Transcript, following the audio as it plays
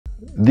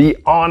The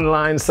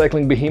online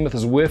cycling behemoth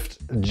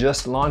Zwift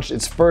just launched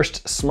its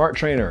first smart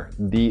trainer,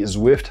 the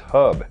Zwift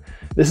Hub.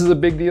 This is a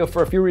big deal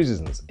for a few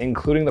reasons,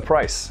 including the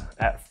price.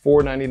 At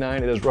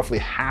 $4.99, it is roughly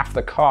half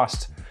the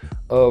cost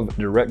of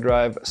direct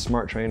drive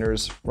smart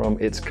trainers from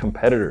its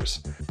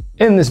competitors.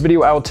 In this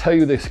video, I will tell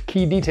you the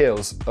key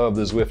details of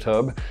the Zwift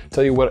Hub,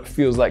 tell you what it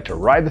feels like to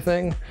ride the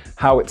thing,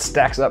 how it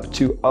stacks up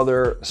to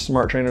other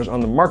smart trainers on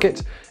the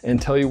market,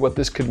 and tell you what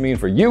this could mean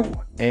for you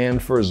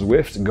and for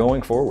Zwift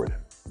going forward.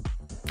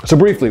 So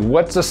briefly,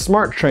 what's a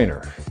smart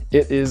trainer?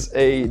 It is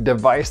a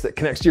device that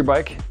connects to your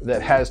bike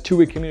that has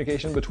two-way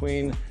communication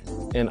between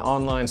an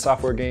online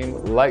software game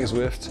like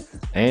Zwift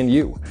and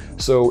you.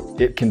 So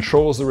it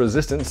controls the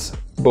resistance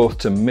both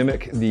to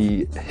mimic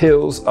the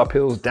hills,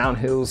 uphills,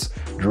 downhills,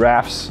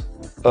 drafts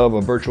of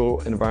a virtual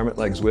environment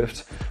like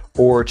Zwift,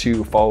 or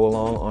to follow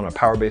along on a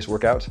power-based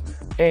workout.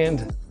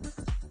 And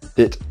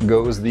it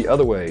goes the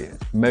other way,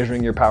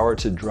 measuring your power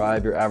to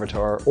drive your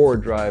avatar or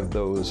drive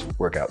those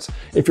workouts.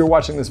 If you're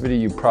watching this video,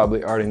 you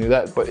probably already knew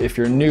that, but if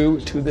you're new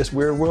to this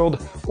weird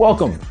world,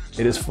 welcome.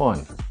 It is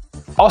fun.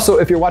 Also,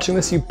 if you're watching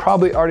this, you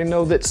probably already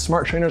know that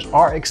smart trainers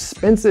are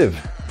expensive.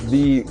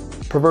 The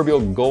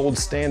proverbial gold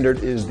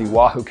standard is the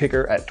Wahoo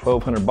kicker at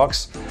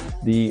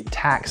 $1,200. The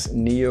Tacx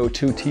Neo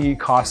 2T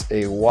costs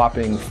a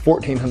whopping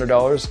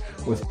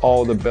 $1,400 with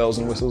all the bells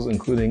and whistles,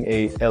 including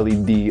a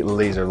LED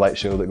laser light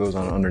show that goes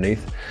on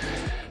underneath.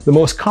 The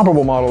most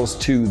comparable models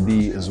to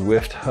the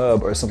Zwift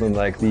Hub are something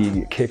like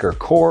the Kicker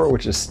Core,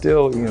 which is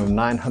still,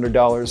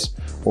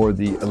 $900, or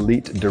the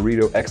Elite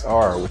Dorito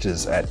XR, which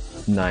is at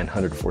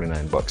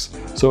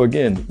 $949. So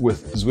again,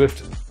 with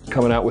Zwift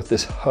coming out with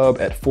this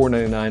hub at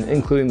 $4.99,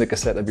 including the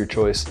cassette of your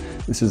choice,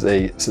 this is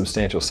a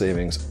substantial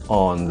savings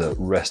on the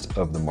rest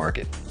of the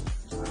market.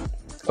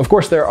 Of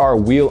course, there are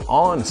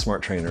wheel-on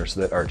smart trainers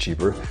that are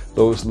cheaper.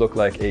 Those look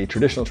like a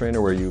traditional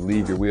trainer where you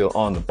leave your wheel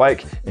on the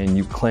bike and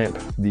you clamp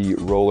the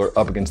roller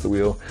up against the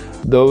wheel.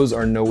 Those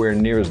are nowhere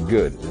near as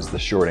good, is the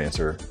short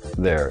answer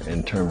there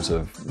in terms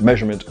of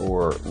measurement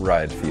or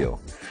ride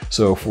feel.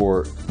 So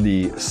for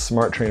the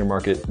smart trainer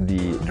market,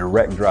 the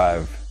direct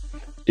drive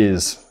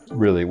is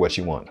really what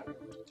you want.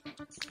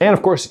 And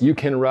of course, you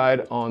can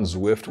ride on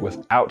Zwift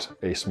without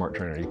a smart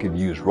trainer. You could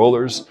use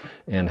rollers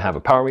and have a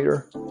power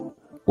meter,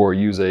 or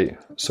use a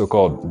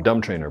so-called dumb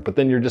trainer, but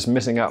then you're just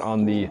missing out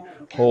on the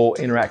whole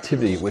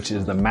interactivity, which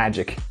is the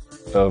magic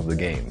of the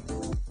game.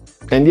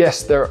 And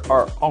yes, there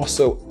are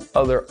also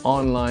other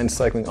online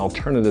cycling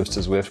alternatives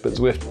to Zwift, but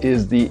Zwift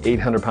is the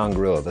 800-pound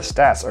gorilla. The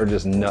stats are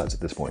just nuts at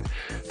this point.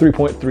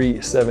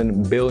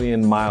 3.37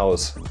 billion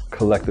miles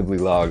collectively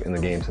logged in the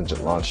game since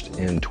it launched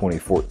in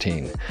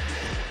 2014.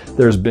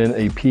 There's been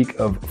a peak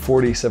of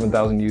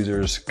 47,000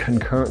 users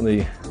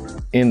concurrently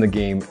in the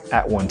game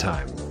at one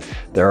time.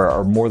 There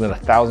are more than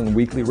 1,000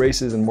 weekly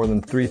races and more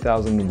than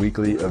 3,000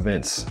 weekly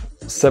events.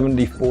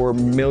 74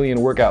 million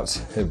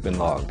workouts have been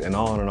logged, and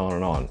on and on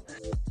and on.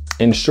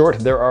 In short,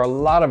 there are a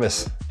lot of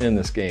us in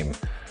this game.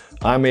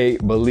 I'm a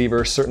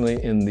believer,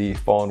 certainly in the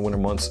fall and winter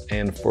months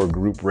and for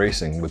group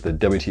racing with the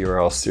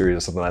WTRL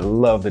series, something I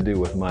love to do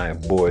with my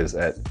boys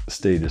at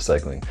Stages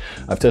Cycling.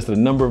 I've tested a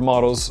number of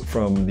models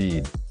from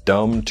the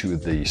dumb to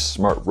the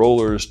smart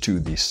rollers to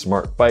the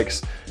smart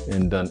bikes,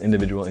 and done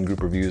individual and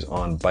group reviews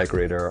on Bike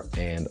Radar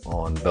and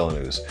on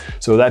News.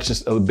 So that's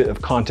just a bit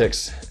of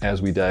context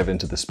as we dive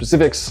into the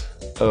specifics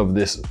of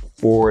this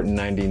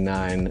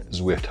 $4.99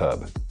 Zwift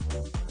Hub.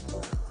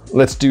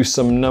 Let's do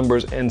some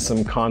numbers and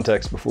some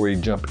context before we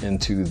jump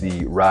into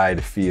the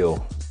ride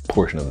feel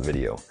portion of the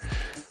video.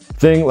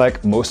 Thing,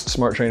 like most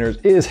smart trainers,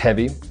 is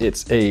heavy.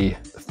 It's a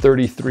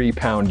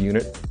 33-pound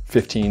unit,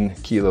 15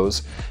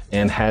 kilos,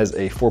 and has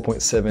a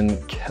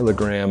 4.7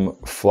 kilogram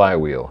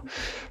flywheel.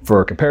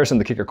 For comparison,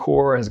 the Kicker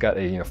Core has got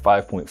a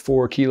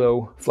 5.4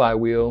 kilo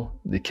flywheel.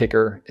 The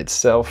Kicker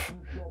itself,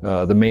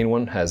 the main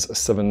one, has a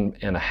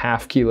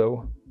 7.5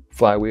 kilo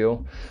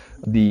flywheel.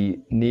 The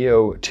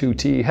Neo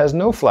 2T has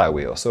no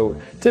flywheel. So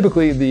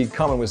typically the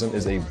common wisdom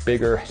is a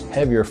bigger,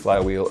 heavier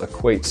flywheel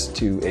equates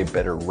to a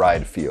better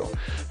ride feel.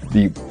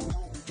 The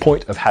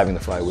point of having the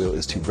flywheel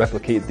is to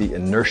replicate the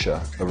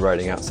inertia of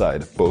riding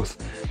outside,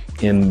 both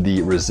in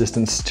the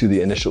resistance to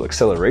the initial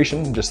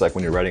acceleration. Just like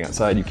when you're riding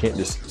outside, you can't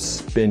just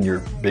spin your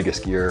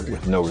biggest gear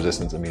with no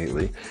resistance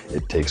immediately.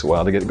 It takes a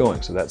while to get it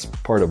going. So that's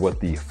part of what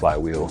the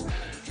flywheel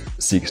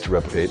seeks to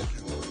replicate.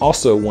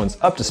 Also, once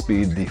up to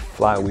speed, the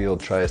flywheel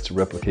tries to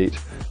replicate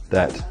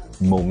that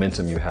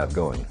momentum you have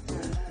going.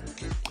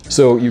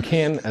 So you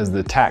can, as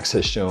the Tacx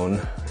has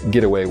shown,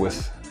 get away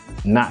with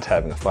not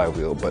having a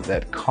flywheel, but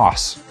that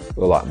costs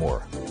a lot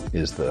more,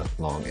 is the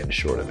long and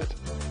short of it.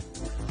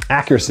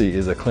 Accuracy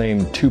is a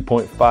claimed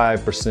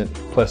 2.5%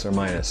 plus or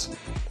minus.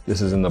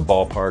 This is in the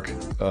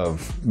ballpark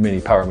of many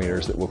power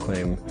meters that will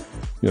claim,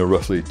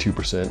 roughly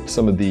 2%.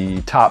 Some of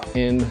the top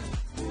end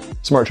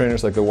smart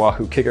trainers like the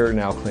Wahoo Kicker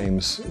now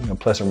claims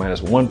plus or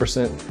minus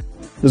 1%.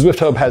 The Zwift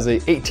Hub has a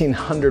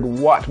 1800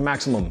 watt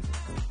maximum.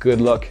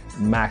 Good luck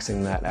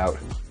maxing that out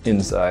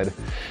inside.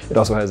 It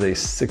also has a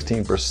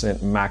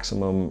 16%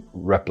 maximum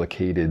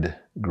replicated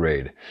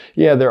grade.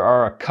 Yeah, there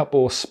are a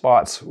couple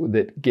spots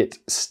that get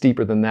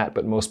steeper than that,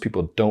 but most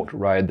people don't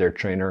ride their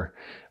trainer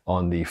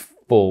on the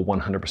full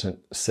 100%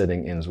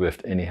 setting in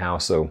Zwift anyhow.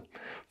 So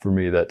for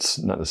me, that's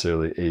not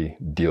necessarily a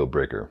deal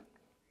breaker.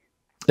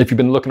 If you've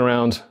been looking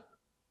around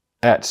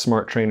at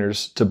smart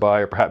trainers to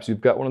buy, or perhaps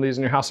you've got one of these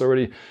in your house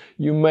already,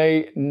 you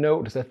may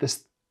note that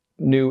this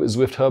new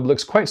Zwift Hub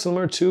looks quite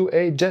similar to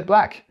a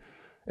JetBlack.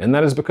 And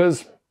that is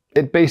because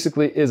it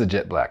basically is a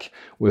JetBlack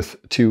with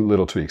two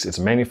little tweaks. It's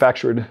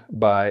manufactured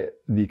by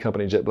the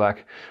company JetBlack,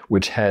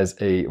 which has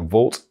a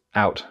volt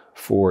out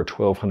for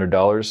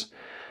 $1,200.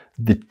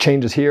 The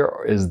changes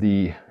here is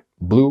the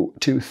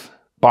Bluetooth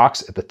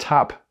box at the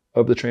top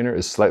of the trainer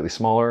is slightly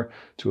smaller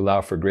to allow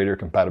for greater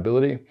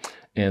compatibility.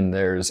 And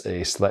there's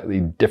a slightly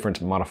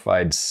different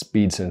modified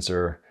speed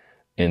sensor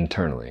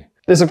internally.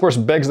 This of course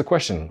begs the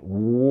question,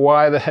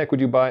 why the heck would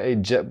you buy a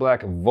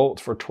JetBlack Volt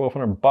for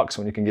 $1,200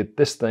 when you can get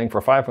this thing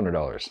for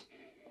 $500?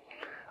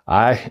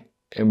 I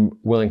am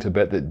willing to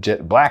bet that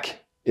JetBlack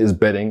is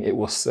betting it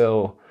will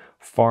sell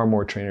far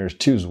more trainers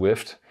to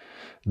Zwift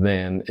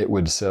than it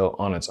would sell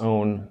on its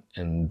own,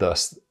 and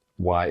thus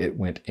why it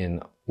went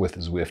in with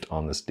Zwift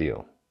on this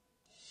deal.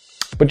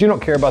 But you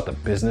don't care about the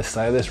business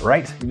side of this,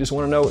 right? You just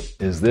want to know,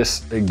 is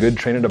this a good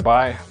trainer to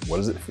buy? What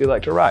does it feel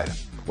like to ride?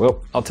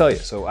 Well, I'll tell you.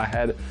 So I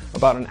had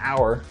about an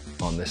hour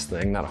on this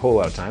thing, not a whole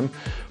lot of time,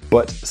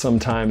 but some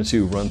time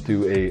to run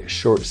through a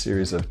short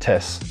series of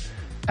tests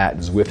at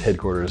Zwift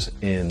headquarters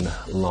in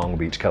Long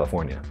Beach,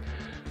 California.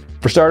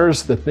 For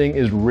starters, the thing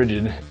is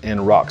rigid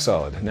and rock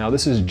solid. Now,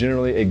 this is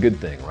generally a good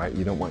thing, right?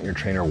 You don't want your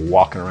trainer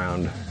walking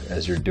around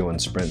as you're doing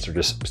sprints or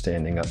just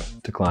standing up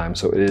to climb.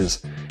 So it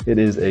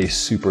is a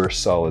super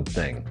solid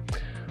thing.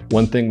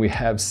 One thing we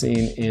have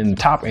seen in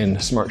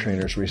top-end smart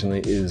trainers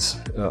recently is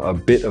a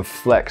bit of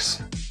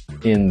flex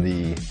in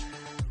the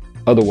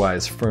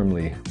otherwise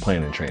firmly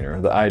planted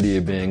trainer. The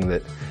idea being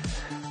that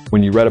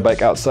when you ride a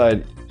bike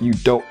outside, you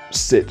don't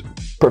sit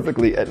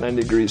perfectly at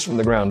 90 degrees from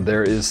the ground.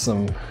 There is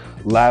some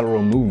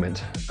lateral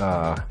movement,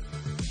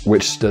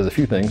 which does a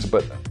few things,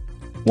 but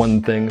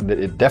one thing that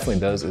it definitely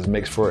does is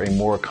makes for a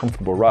more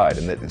comfortable ride,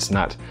 and that it's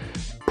not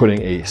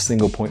putting a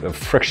single point of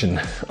friction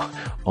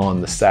on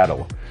the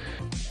saddle.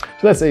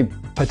 So that's a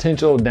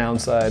potential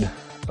downside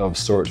of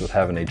sorts with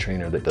having a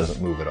trainer that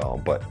doesn't move at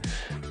all, but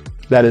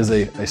that is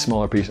a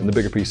smaller piece, and the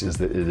bigger piece is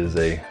that it is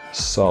a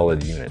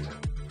solid unit.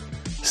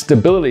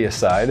 Stability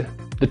aside,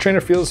 the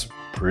trainer feels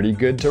pretty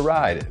good to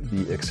ride.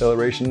 The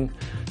acceleration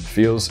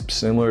feels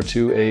similar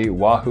to a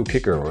Wahoo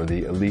kicker or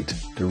the Elite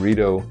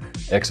Dorito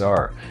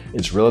XR.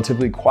 It's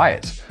relatively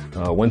quiet.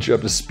 Once you're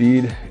up to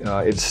speed,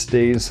 it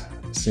stays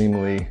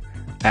seemingly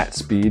at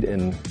speed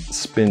and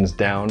spins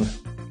down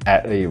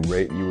at a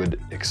rate you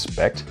would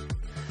expect.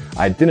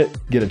 I didn't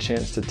get a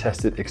chance to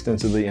test it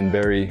extensively in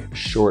very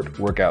short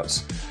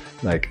workouts,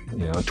 like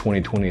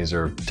 2020s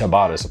or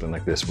Tabata, something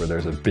like this, where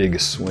there's a big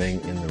swing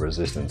in the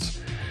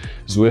resistance.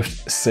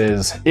 Zwift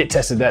says it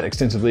tested that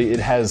extensively. It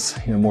has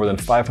more than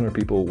 500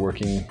 people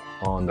working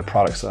on the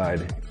product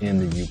side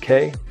in the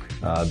UK.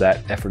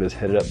 That effort is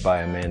headed up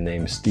by a man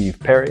named Steve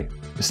Perry.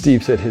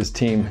 Steve said his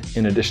team,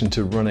 in addition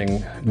to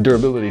running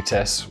durability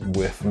tests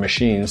with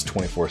machines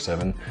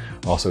 24/7,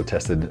 also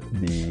tested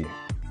the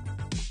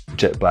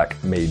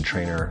JetBlack made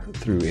trainer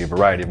through a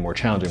variety of more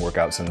challenging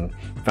workouts and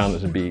found it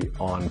to be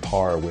on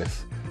par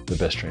with the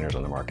best trainers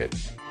on the market.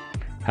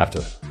 Have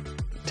to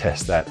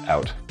test that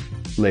out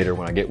later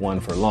when I get one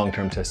for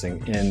long-term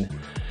testing in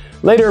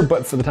later,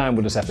 but for the time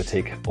we'll just have to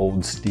take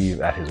old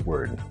Steve at his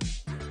word.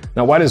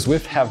 Now, why does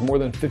Zwift have more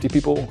than 50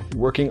 people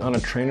working on a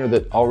trainer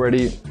that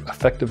already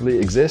effectively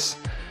exists?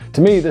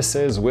 To me, this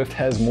says Zwift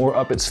has more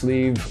up its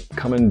sleeve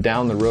coming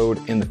down the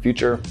road in the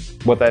future.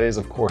 What that is,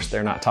 of course,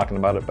 they're not talking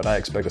about it, but I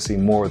expect to see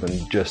more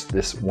than just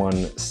this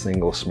one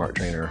single smart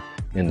trainer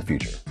in the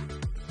future.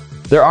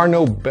 There are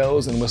no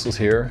bells and whistles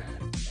here.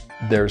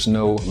 There's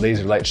no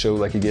laser light show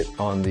like you get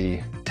on the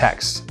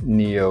Tacx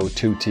Neo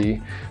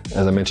 2T.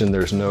 As I mentioned,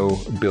 there's no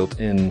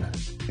built-in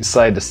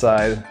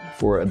side-to-side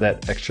for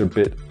that extra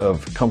bit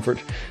of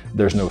comfort.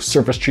 There's no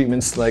surface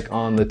treatments like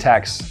on the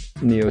Tacx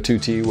Neo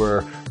 2T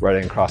where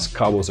riding across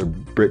cobbles or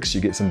bricks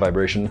you get some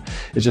vibration.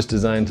 It's just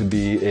designed to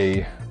be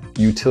a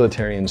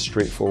utilitarian,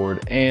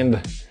 straightforward,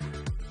 and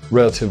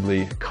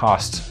relatively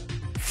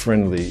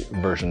cost-friendly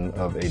version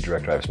of a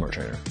direct drive smart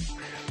trainer.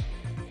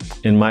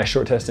 In my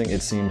short testing,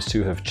 it seems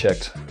to have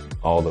checked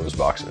all those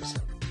boxes.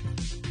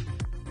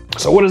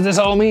 So what does this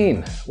all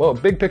mean? Well,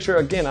 big picture,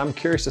 again, I'm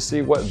curious to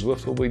see what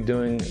Zwift will be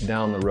doing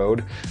down the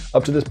road.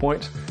 Up to this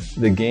point,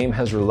 the game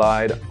has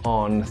relied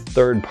on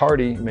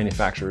third-party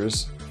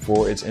manufacturers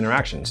for its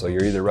interaction. So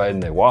you're either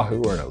riding a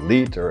Wahoo or an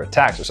Elite or a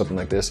Tacx or something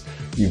like this.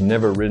 You've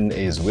never ridden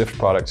a Zwift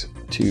product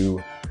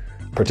to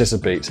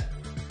participate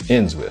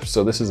in Zwift.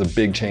 So this is a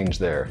big change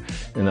there.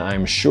 And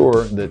I'm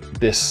sure that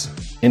this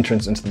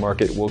entrance into the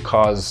market will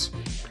cause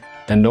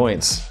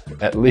annoyance,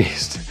 at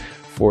least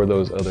for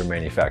those other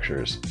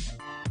manufacturers.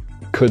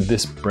 Could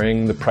this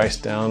bring the price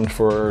down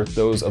for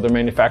those other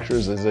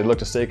manufacturers as they look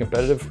to stay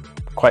competitive?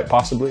 Quite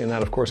possibly, and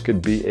that of course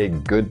could be a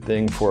good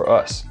thing for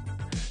us.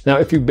 Now,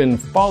 if you've been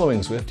following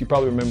Zwift, you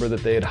probably remember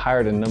that they had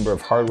hired a number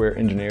of hardware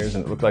engineers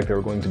and it looked like they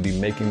were going to be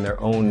making their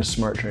own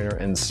smart trainer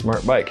and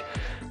smart bike.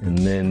 And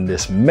then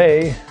this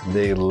May,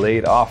 they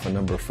laid off a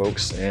number of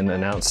folks and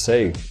announced,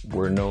 hey,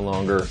 we're no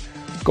longer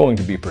going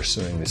to be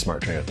pursuing the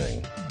smart trainer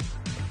thing.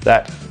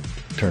 That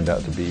turned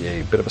out to be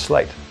a bit of a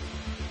slight.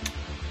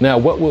 Now,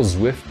 what will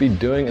Zwift be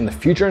doing in the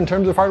future in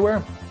terms of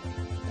hardware?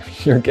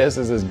 Your guess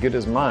is as good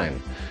as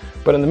mine.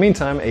 But in the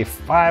meantime, a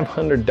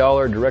 $500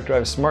 direct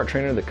drive smart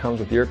trainer that comes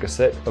with your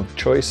cassette of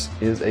choice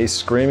is a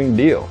screaming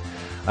deal.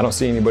 I don't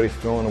see anybody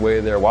throwing away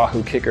their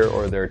Wahoo kicker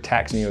or their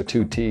Tacx Neo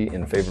 2T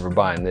in favor of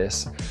buying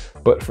this.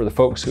 But for the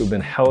folks who have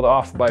been held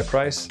off by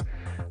price,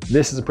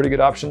 this is a pretty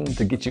good option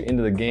to get you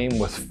into the game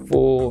with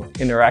full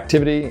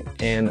interactivity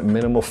and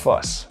minimal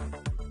fuss.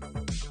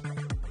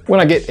 When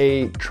I get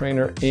a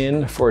trainer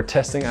in for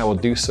testing, I will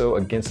do so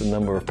against a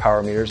number of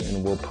power meters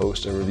and we'll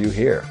post a review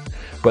here.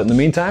 But in the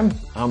meantime,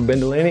 I'm Ben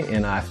Delaney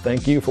and I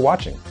thank you for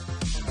watching.